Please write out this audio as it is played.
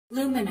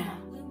Lumina.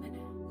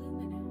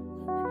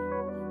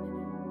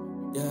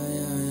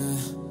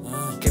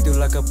 Came through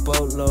like a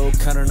boatload,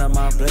 counting up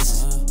my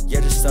blessings. Yeah,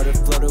 just started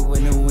floating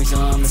with new wings, so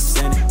I'm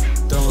ascending.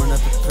 Throwing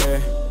up a prayer,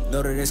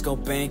 know that it's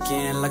gon' bank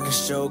in like a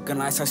shotgun.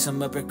 I talk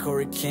some up at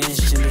Corey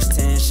Kenshin. There's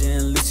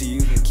tension, Lucy,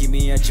 you can keep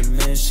me at your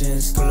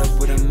mentions. Pull up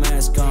with a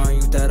mask on,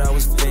 you thought I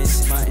was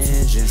fencing. My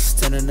engines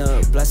turning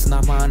up, blasting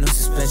off my new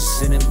suspension.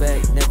 Sitting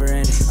back, never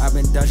ending. I've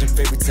been dodging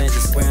favorite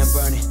tangents, where I'm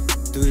burning.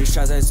 Through these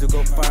trials, I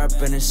go fire,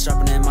 bending,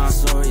 sharpening my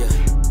sword, yeah.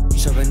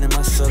 Shoving in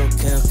my sword,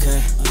 okay.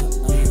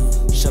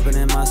 Shoving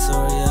in my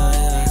sword,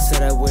 yeah.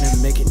 Said I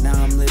wouldn't make it, now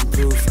I'm living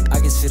proof.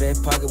 I can see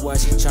that pocket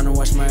watch, tryna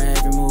watch my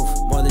every move.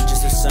 More than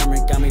just a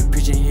sermon, got me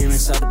preaching here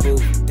inside the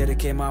booth.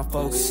 Dedicate my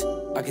focus,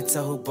 I can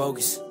tell who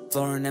bogus.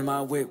 Flooring in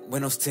my whip,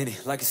 windows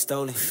tinted like it's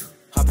stolen.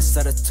 Hop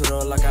inside a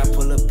two-door like I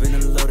pull up in a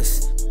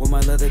Lotus. With my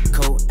leather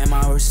coat and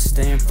my horses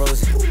staying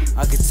frozen.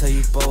 I can tell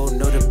you bold,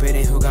 no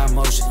debating who got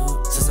motion.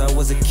 Since I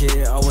was a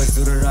kid, always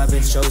knew that I've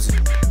been chosen.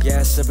 Yeah,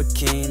 I serve a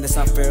king, that's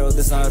not Pharaoh,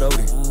 that's not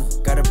Odin.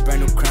 Got a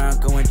brand new crown,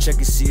 go and check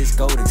and see it's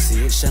golden.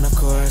 See it shine, of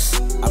course.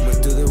 I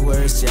went through the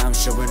worst, yeah, I'm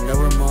showing no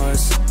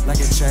remorse.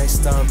 Like a track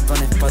star,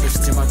 running fathers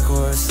to my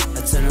course.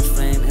 I turn a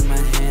flame in my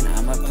hand,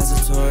 I'ma pass a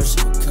torch.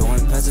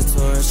 Going past the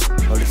torch.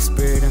 Holy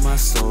Spirit in my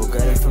soul,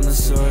 got it from the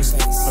source.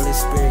 Holy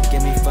Spirit,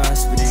 give me fire,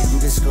 spitting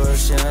through the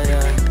scorch,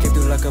 yeah. Came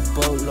through like a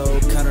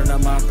boatload, counting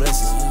up my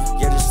blessings.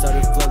 Yeah, just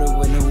started floating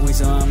with new wings,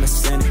 so I'm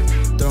ascending.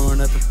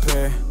 Throwing up a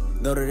prayer,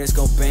 know that it's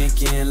gon'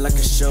 bank in like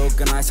a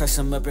shotgun. I talk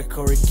some up at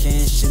Corey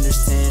Kenshin.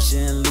 There's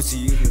tension, Lucy,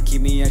 you can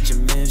keep me at your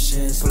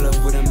mentions. Pull up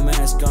with a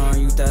mask on,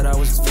 you thought I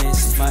was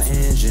fancy. My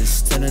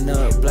engines turning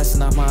up,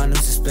 blasting off my new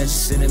suspension.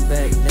 Sitting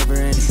back, never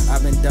ending.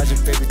 I've been dodging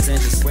favorite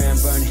tensions, where I'm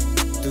burning.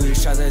 Through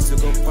these trials, I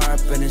go fire,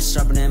 bending,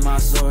 sharpening my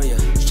sword, yeah.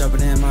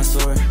 Sharpening my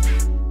sword.